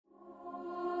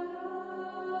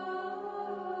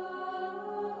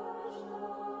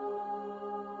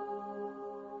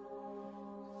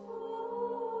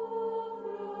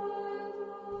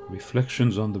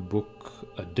Reflections on the book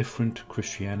A Different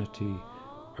Christianity,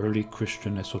 Early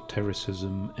Christian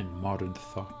Esotericism and Modern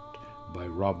Thought by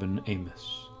Robin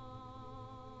Amos.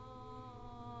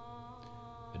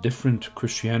 A Different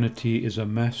Christianity is a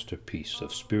masterpiece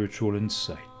of spiritual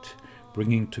insight,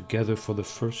 bringing together for the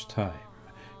first time,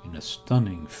 in a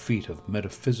stunning feat of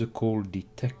metaphysical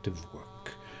detective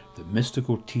work, the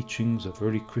mystical teachings of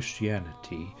early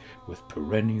Christianity with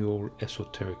perennial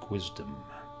esoteric wisdom.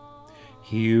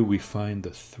 Here we find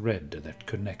the thread that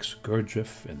connects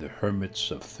Gurdjieff and the hermits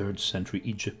of 3rd century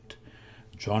Egypt,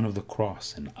 John of the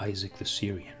Cross and Isaac the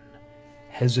Syrian,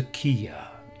 Hezekiah,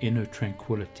 inner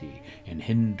tranquility, and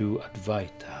Hindu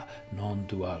Advaita,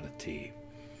 non-duality,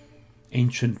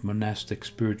 ancient monastic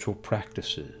spiritual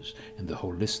practices, and the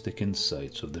holistic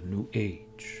insights of the New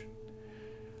Age.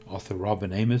 Author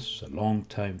Robin Amos, a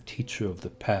longtime teacher of the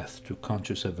path to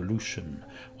conscious evolution,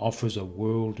 offers a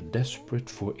world desperate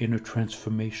for inner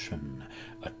transformation,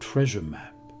 a treasure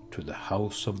map to the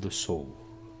house of the soul.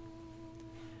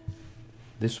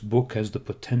 This book has the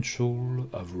potential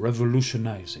of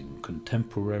revolutionizing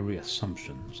contemporary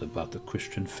assumptions about the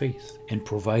Christian faith and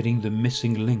providing the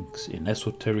missing links in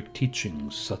esoteric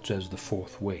teachings such as the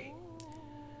Fourth Way.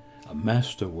 A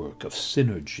masterwork of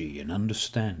synergy and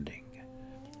understanding.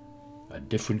 A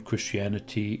Different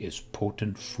Christianity is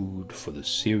potent food for the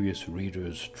serious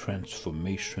reader's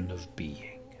transformation of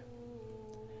being.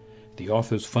 The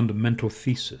author's fundamental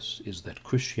thesis is that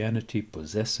Christianity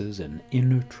possesses an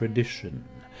inner tradition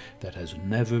that has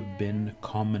never been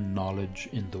common knowledge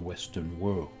in the Western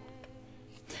world.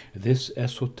 This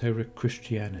esoteric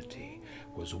Christianity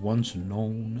was once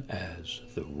known as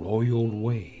the Royal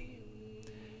Way,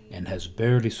 and has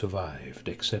barely survived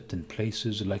except in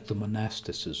places like the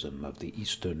monasticism of the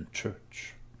Eastern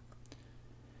Church.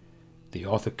 The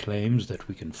author claims that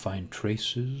we can find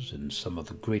traces in some of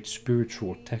the great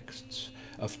spiritual texts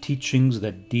of teachings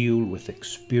that deal with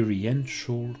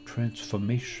experiential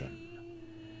transformation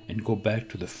and go back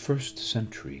to the first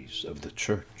centuries of the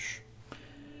Church.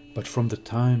 But from the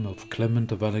time of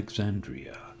Clement of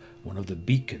Alexandria, one of the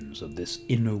beacons of this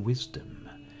inner wisdom,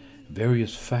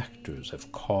 various factors have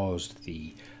caused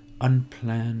the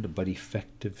unplanned but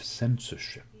effective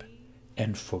censorship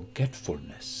and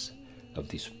forgetfulness of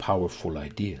these powerful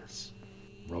ideas.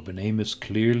 Robin Amos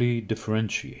clearly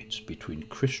differentiates between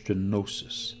Christian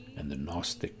gnosis and the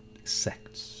Gnostic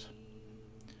sects.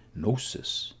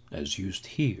 Gnosis, as used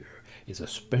here, is a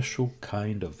special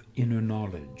kind of inner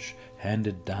knowledge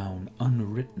handed down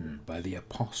unwritten by the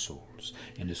apostles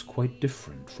and is quite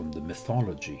different from the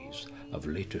mythologies of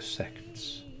later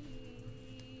sects.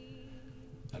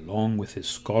 Along with his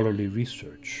scholarly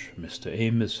research, Mr.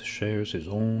 Amos shares his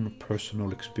own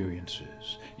personal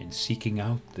experiences in seeking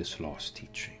out this lost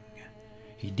teaching.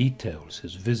 He details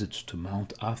his visits to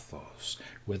Mount Athos,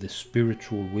 where the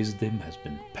spiritual wisdom has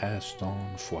been passed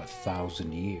on for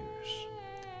 1,000 years.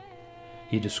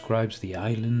 He describes the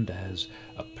island as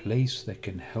a place that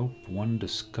can help one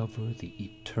discover the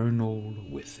eternal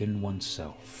within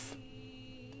oneself.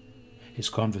 His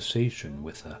conversation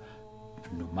with a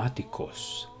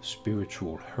pneumatikos,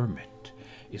 spiritual hermit,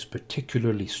 is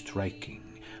particularly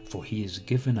striking, for he is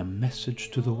given a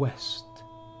message to the West.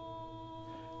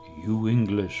 You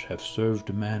English have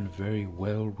served man very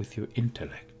well with your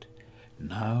intellect.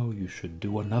 Now you should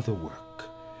do another work,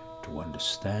 to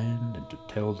understand and to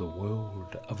tell the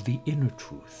world of the inner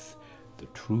truth, the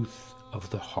truth of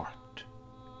the heart.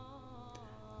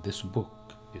 This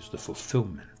book is the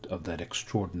fulfillment of that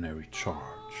extraordinary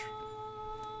charge.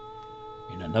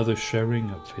 In another sharing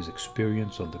of his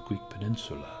experience on the Greek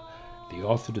peninsula, the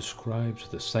author describes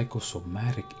the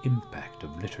psychosomatic impact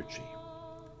of liturgy.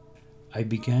 I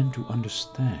began to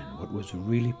understand what was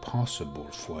really possible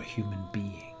for a human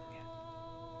being.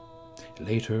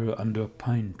 Later, under a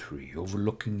pine tree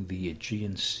overlooking the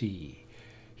Aegean Sea,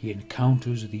 he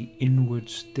encounters the inward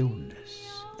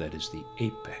stillness that is the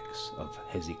apex of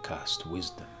Hezekiah's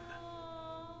wisdom.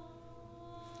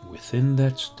 Within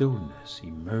that stillness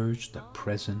emerged a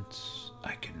presence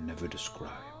I can never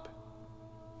describe.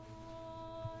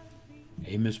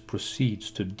 Amos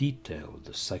proceeds to detail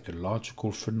the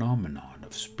psychological phenomenon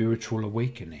of spiritual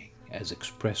awakening as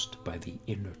expressed by the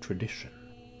inner tradition.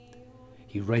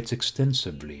 He writes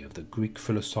extensively of the Greek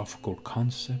philosophical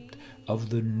concept of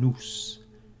the nous,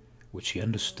 which he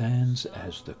understands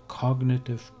as the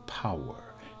cognitive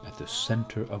power at the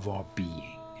center of our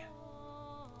being.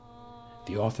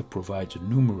 The author provides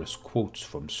numerous quotes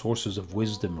from sources of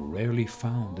wisdom rarely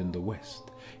found in the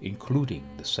West, including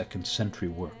the 2nd century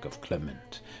work of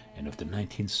Clement and of the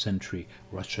 19th century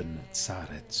Russian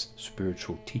Tsarets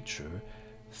spiritual teacher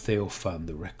Theophan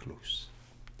the Recluse.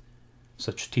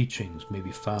 Such teachings may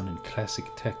be found in classic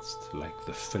texts like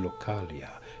the Philokalia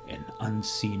and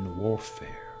Unseen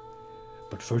Warfare,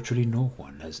 but virtually no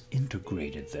one has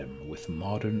integrated them with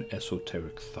modern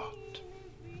esoteric thought.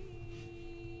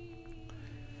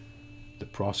 The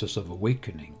process of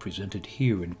awakening presented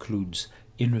here includes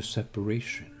inner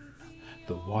separation,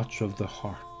 the watch of the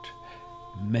heart,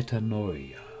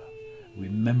 metanoia,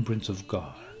 remembrance of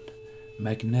God,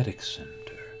 magnetic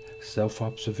center,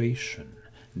 self-observation,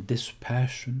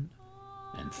 dispassion,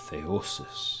 and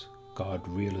theosis, God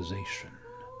realization,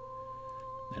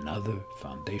 and other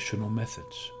foundational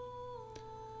methods.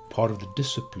 Part of the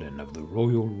discipline of the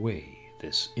royal way,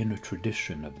 this inner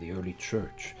tradition of the early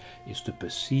church, is to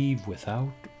perceive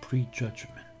without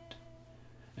prejudgment,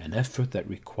 an effort that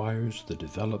requires the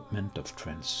development of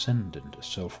transcendent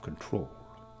self-control.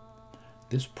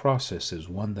 This process is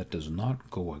one that does not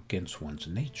go against one's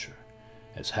nature,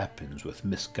 as happens with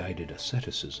misguided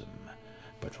asceticism,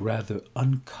 but rather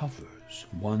uncovers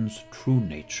one's true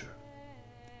nature.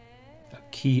 A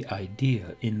key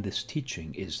idea in this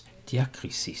teaching is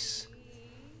diakrisis,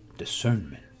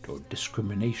 discernment or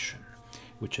discrimination,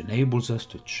 which enables us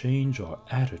to change our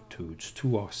attitudes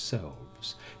to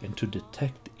ourselves and to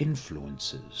detect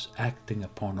influences acting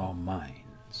upon our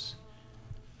minds.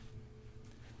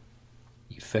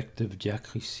 Effective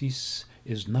diakrisis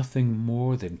is nothing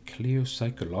more than clear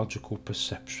psychological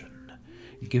perception,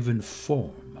 given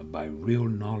form by real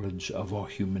knowledge of our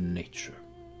human nature.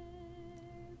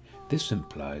 This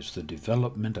implies the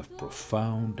development of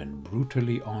profound and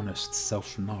brutally honest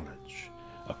self-knowledge,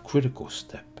 a critical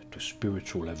step to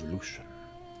spiritual evolution.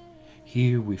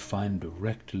 Here we find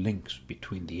direct links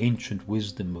between the ancient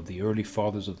wisdom of the early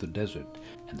fathers of the desert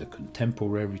and the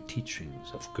contemporary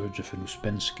teachings of Gurdjieff and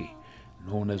Uspensky,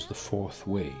 known as the Fourth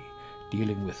Way,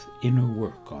 dealing with inner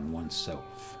work on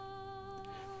oneself.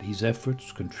 These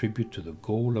efforts contribute to the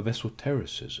goal of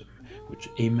esotericism, which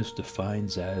Amos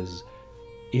defines as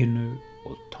inner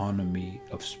autonomy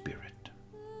of spirit.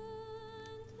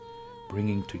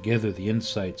 Bringing together the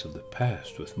insights of the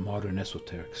past with modern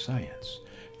esoteric science,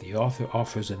 the author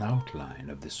offers an outline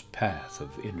of this path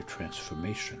of inner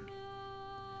transformation.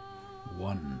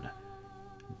 1.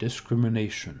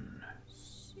 Discrimination,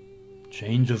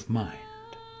 change of mind,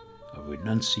 a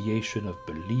renunciation of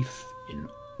belief in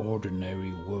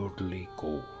ordinary worldly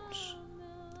goals.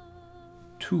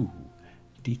 2.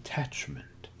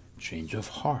 Detachment, change of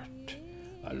heart,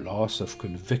 a loss of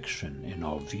conviction in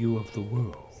our view of the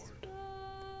world.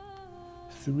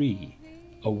 3.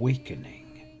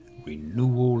 Awakening,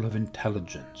 renewal of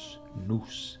intelligence,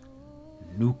 nous,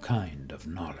 new kind of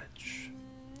knowledge.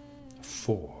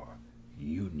 4.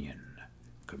 Union,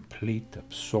 complete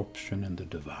absorption in the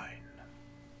divine.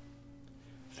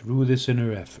 Through this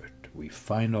inner effort, we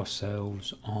find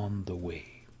ourselves on the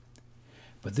way.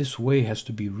 But this way has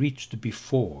to be reached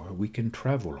before we can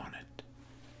travel on it.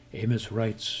 Amos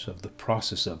writes of the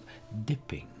process of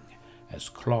dipping, as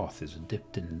cloth is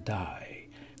dipped in dye,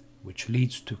 which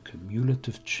leads to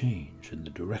cumulative change in the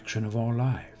direction of our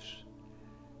lives.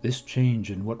 This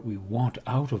change in what we want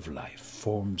out of life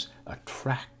forms a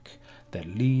track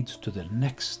that leads to the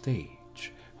next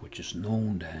stage, which is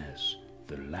known as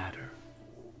the ladder.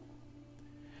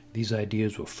 These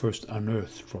ideas were first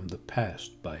unearthed from the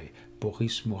past by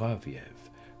Boris Muraviev,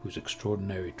 whose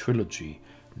extraordinary trilogy,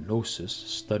 Gnosis,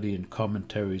 Study and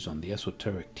Commentaries on the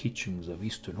Esoteric Teachings of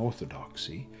Eastern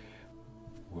Orthodoxy,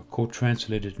 were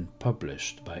co-translated and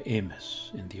published by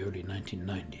Amos in the early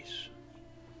 1990s.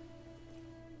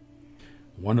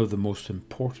 One of the most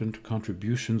important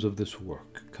contributions of this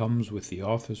work comes with the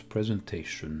author's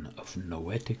presentation of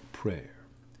noetic prayer.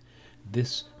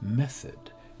 This method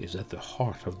is at the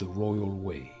heart of the royal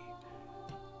way,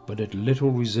 but it little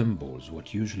resembles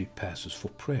what usually passes for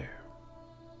prayer.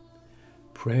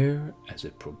 Prayer, as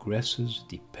it progresses,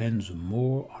 depends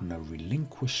more on a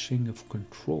relinquishing of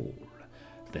control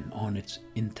than on its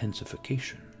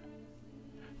intensification.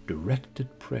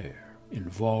 Directed prayer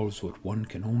involves what one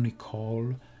can only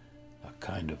call a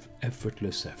kind of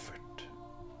effortless effort.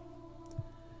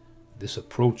 This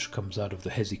approach comes out of the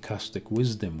hesychastic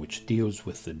wisdom, which deals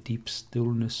with the deep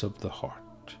stillness of the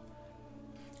heart.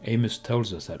 Amos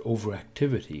tells us that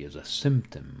overactivity is a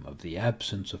symptom of the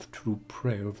absence of true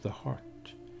prayer of the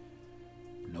heart.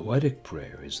 Noetic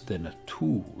prayer is then a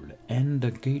tool and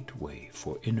a gateway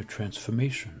for inner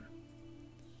transformation.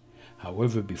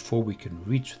 However, before we can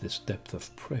reach this depth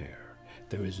of prayer,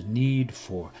 there is need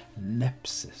for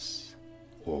nepsis,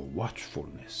 or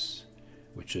watchfulness,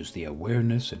 which is the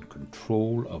awareness and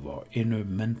control of our inner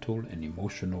mental and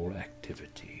emotional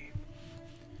activity.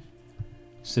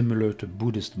 Similar to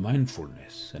Buddhist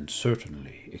mindfulness, and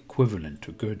certainly equivalent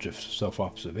to Gurdjieff's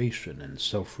self-observation and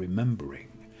self-remembering,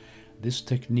 this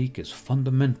technique is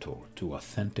fundamental to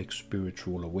authentic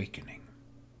spiritual awakening.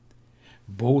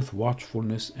 Both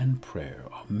watchfulness and prayer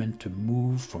are meant to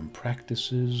move from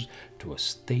practices to a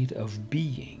state of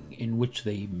being in which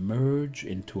they merge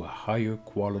into a higher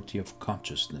quality of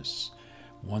consciousness,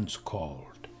 once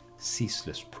called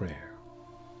ceaseless prayer.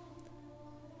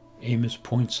 Amos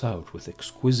points out with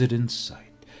exquisite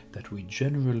insight that we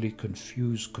generally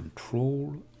confuse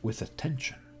control with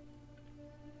attention.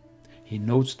 He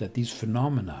notes that these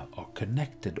phenomena are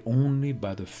connected only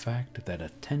by the fact that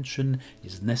attention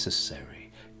is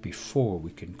necessary before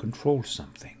we can control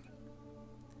something.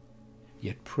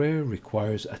 Yet prayer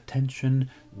requires attention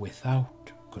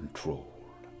without control.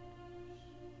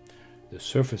 The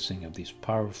surfacing of these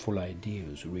powerful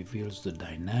ideas reveals the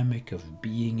dynamic of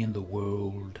being in the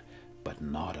world, but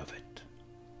not of it.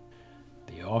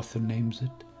 The author names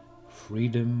it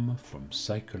freedom from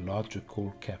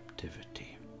psychological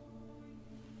captivity.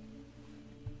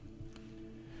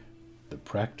 The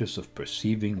practice of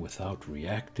perceiving without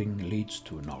reacting leads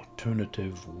to an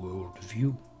alternative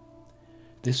worldview.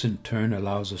 This in turn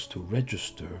allows us to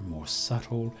register more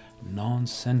subtle,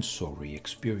 non-sensory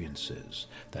experiences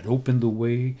that open the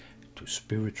way to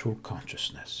spiritual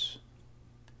consciousness.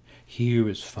 Here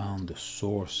is found the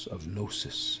source of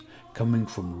gnosis, coming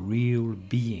from real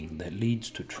being that leads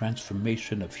to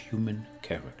transformation of human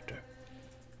character.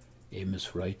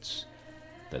 Amos writes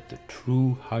that the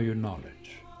true higher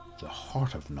knowledge, the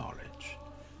heart of knowledge,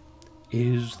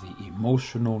 is the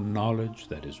emotional knowledge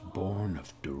that is born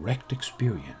of direct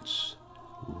experience,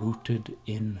 rooted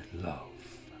in love.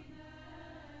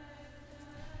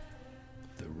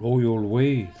 The royal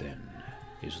way, then,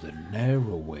 is the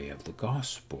narrow way of the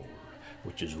gospel,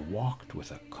 which is walked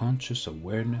with a conscious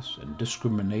awareness and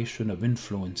discrimination of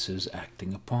influences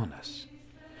acting upon us.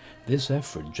 This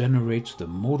effort generates the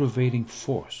motivating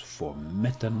force for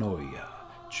metanoia,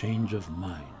 change of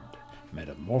mind,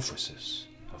 metamorphosis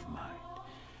of mind,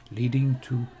 leading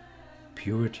to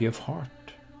purity of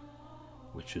heart,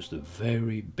 which is the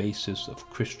very basis of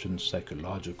Christian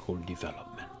psychological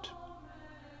development.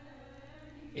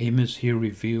 Amos here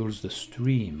reveals the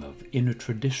stream of inner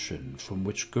tradition from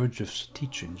which Gurdjieff's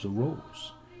teachings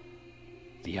arose.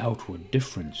 The outward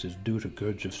difference is due to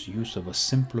Gurdjieff's use of a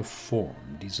simpler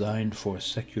form designed for a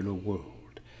secular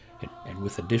world, and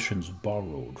with additions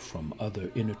borrowed from other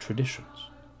inner traditions.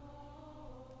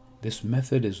 This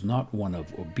method is not one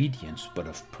of obedience, but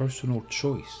of personal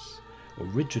choice,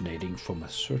 originating from a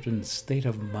certain state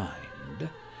of mind,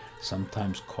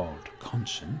 sometimes called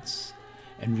conscience,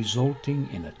 and resulting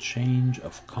in a change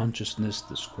of consciousness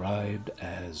described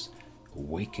as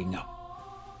waking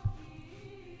up.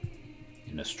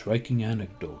 In a striking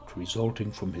anecdote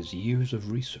resulting from his years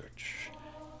of research,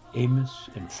 Amos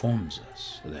informs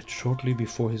us that shortly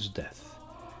before his death,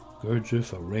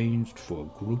 Gurdjieff arranged for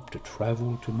a group to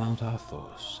travel to Mount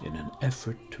Athos in an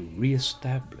effort to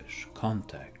re-establish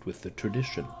contact with the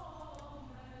tradition.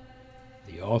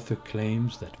 The author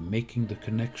claims that making the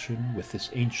connection with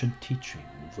this ancient teaching,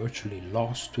 virtually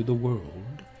lost to the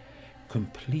world,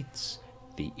 completes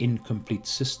the incomplete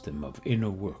system of inner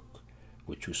work,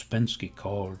 which Ouspensky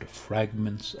called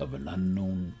fragments of an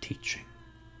unknown teaching.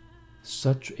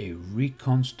 Such a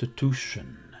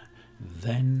reconstitution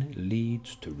then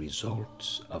leads to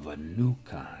results of a new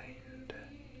kind.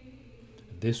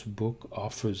 This book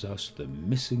offers us the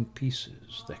missing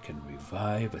pieces that can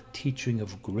revive a teaching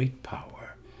of great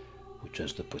power, which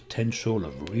has the potential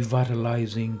of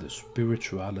revitalizing the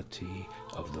spirituality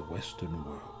of the Western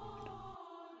world.